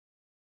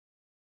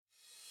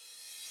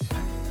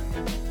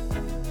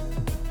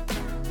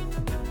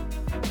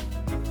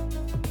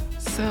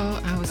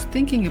So I was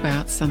thinking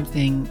about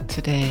something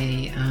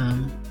today,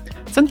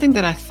 something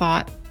that I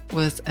thought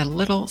was a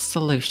little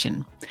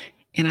solution.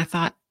 And I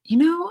thought,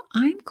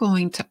 I'm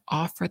going to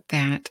offer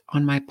that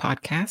on my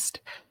podcast,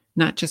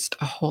 not just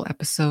a whole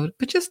episode,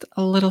 but just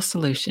a little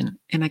solution.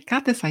 And I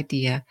got this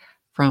idea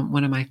from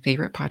one of my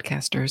favorite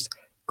podcasters,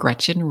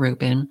 Gretchen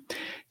Rubin.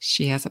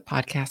 She has a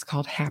podcast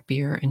called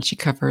Happier, and she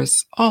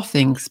covers all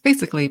things,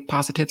 basically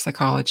positive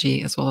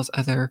psychology, as well as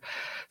other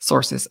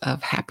sources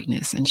of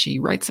happiness. And she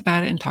writes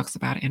about it and talks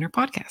about it in her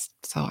podcast.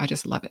 So I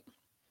just love it.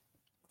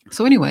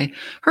 So, anyway,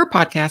 her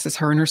podcast is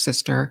her and her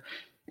sister,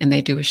 and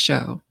they do a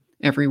show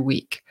every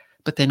week.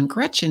 But then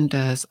Gretchen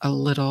does a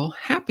little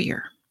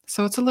happier.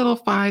 So it's a little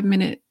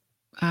 5-minute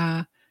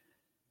uh,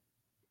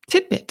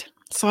 tidbit.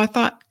 So I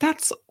thought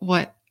that's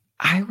what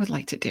I would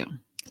like to do.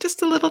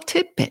 Just a little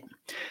tidbit.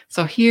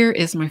 So here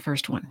is my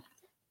first one.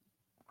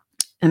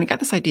 And I got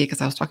this idea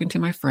because I was talking to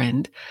my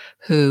friend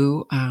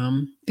who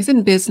is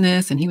in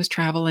business, and he was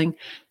traveling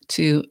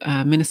to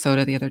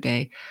Minnesota the other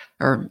day.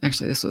 Or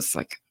actually, this was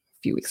like a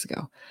few weeks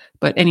ago.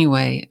 But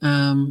anyway,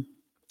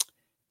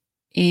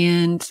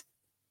 and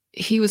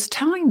he was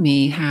telling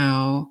me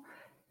how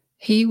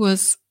he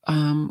was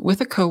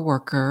with a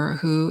coworker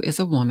who is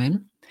a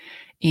woman,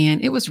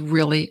 and it was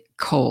really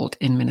cold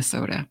in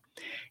Minnesota.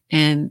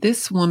 And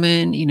this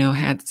woman,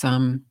 had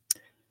some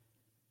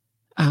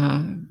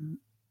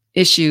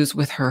issues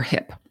with her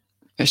hip.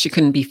 She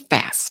couldn't be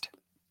fast.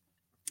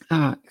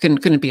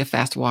 Couldn't be a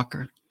fast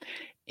walker.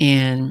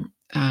 And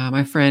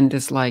my friend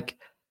is like,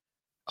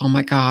 "Oh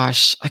my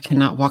gosh, I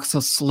cannot walk so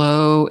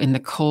slow in the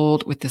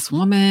cold with this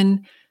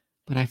woman,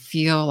 but I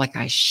feel like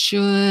I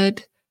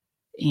should.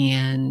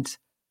 And,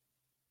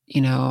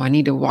 I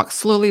need to walk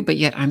slowly, but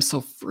yet I'm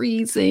so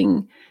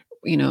freezing.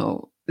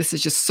 This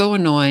is just so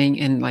annoying."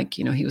 And like,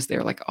 he was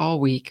there like all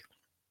week.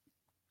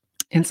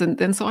 And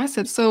so I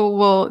said, "So,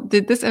 well,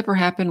 did this ever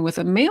happen with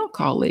a male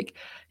colleague?"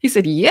 He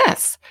said,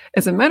 "Yes.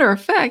 As a matter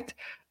of fact,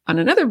 on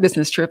another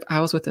business trip,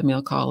 I was with a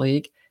male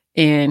colleague,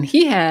 and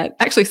he had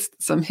actually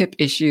some hip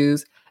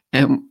issues.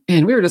 And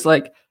we were just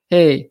like,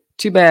 'Hey,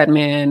 too bad,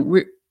 man.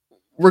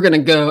 We're gonna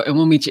go and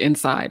we'll meet you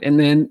inside.'" And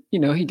then,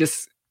 he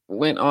just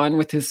went on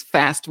with his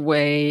fast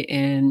way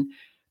and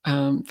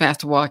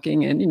fast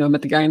walking, and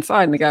met the guy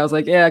inside, and the guy was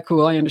like, "Yeah,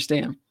 cool, I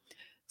understand."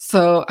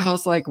 So I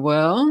was like,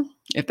 "Well,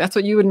 if that's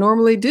what you would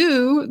normally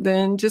do,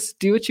 then just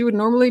do what you would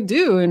normally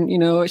do. And,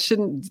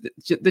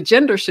 the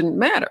gender shouldn't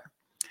matter."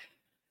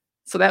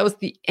 So that was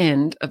the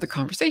end of the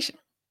conversation.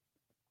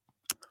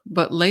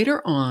 But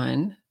later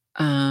on,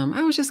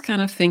 I was just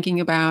kind of thinking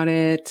about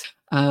it.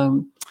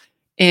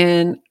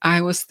 And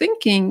I was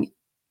thinking,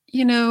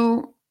 you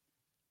know,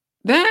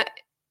 that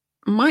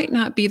might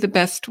not be the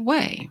best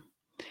way.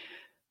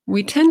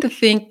 We tend to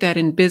think that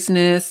in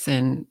business,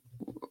 and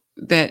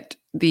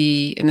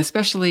and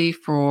especially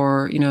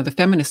for, the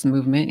feminist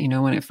movement,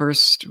 when it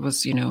first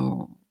was,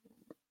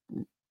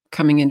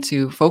 coming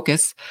into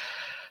focus,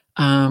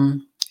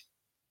 um,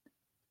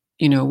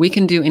 we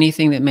can do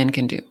anything that men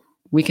can do.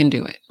 We can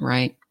do it,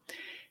 right?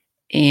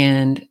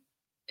 And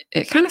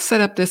it kind of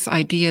set up this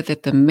idea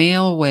that the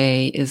male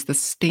way is the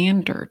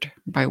standard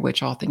by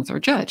which all things are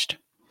judged.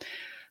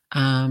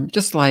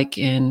 Just like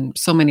in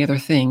so many other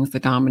things, the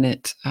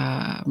dominant,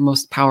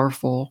 most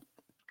powerful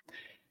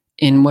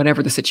in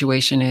whatever the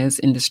situation is,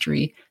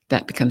 industry,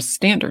 that becomes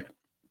standard.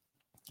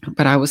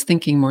 But I was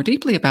thinking more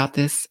deeply about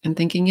this and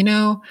thinking,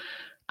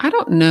 I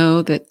don't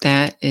know that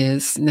that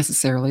is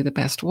necessarily the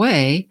best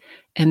way,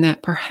 and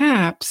that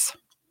perhaps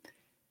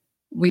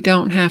we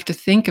don't have to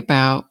think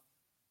about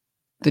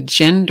the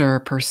gender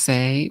per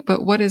se,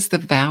 but what is the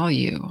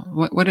value?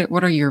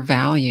 What are your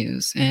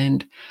values?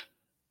 And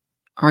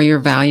are your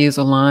values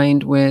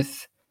aligned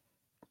with,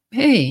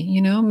 hey,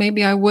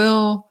 maybe I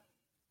will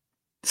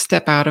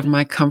step out of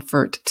my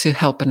comfort to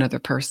help another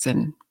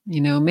person.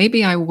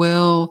 Maybe I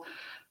will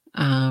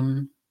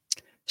um,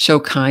 show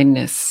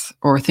kindness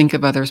or think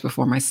of others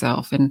before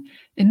myself. And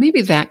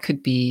maybe that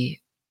could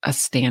be a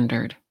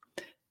standard.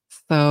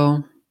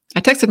 So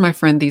I texted my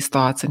friend these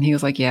thoughts, and he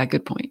was like, "Yeah,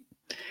 good point."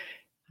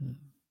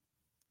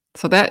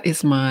 So that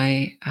is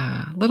my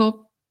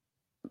little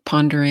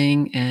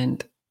pondering,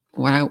 and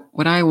what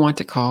I want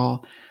to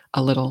call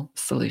a little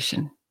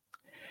solution.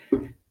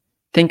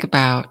 Think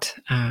about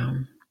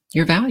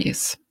your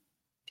values,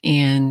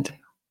 and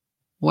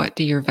what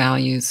do your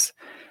values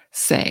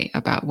say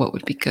about what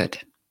would be good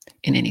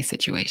in any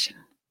situation?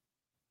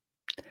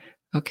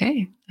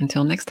 Okay,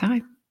 until next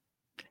time,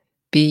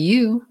 be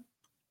you,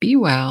 be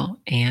well,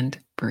 and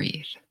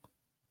breathe.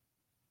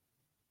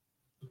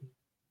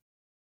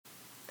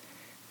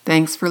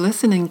 Thanks for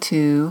listening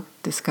to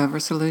Discover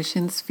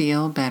Solutions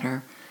Feel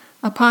Better,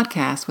 a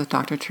podcast with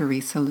Dr.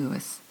 Teresa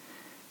Lewis.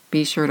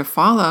 Be sure to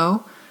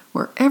follow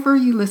wherever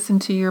you listen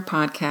to your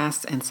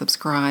podcasts and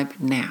subscribe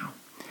now.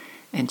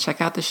 And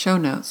check out the show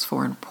notes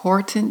for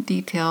important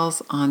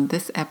details on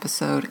this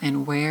episode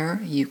and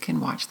where you can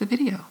watch the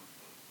video.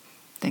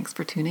 Thanks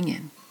for tuning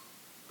in.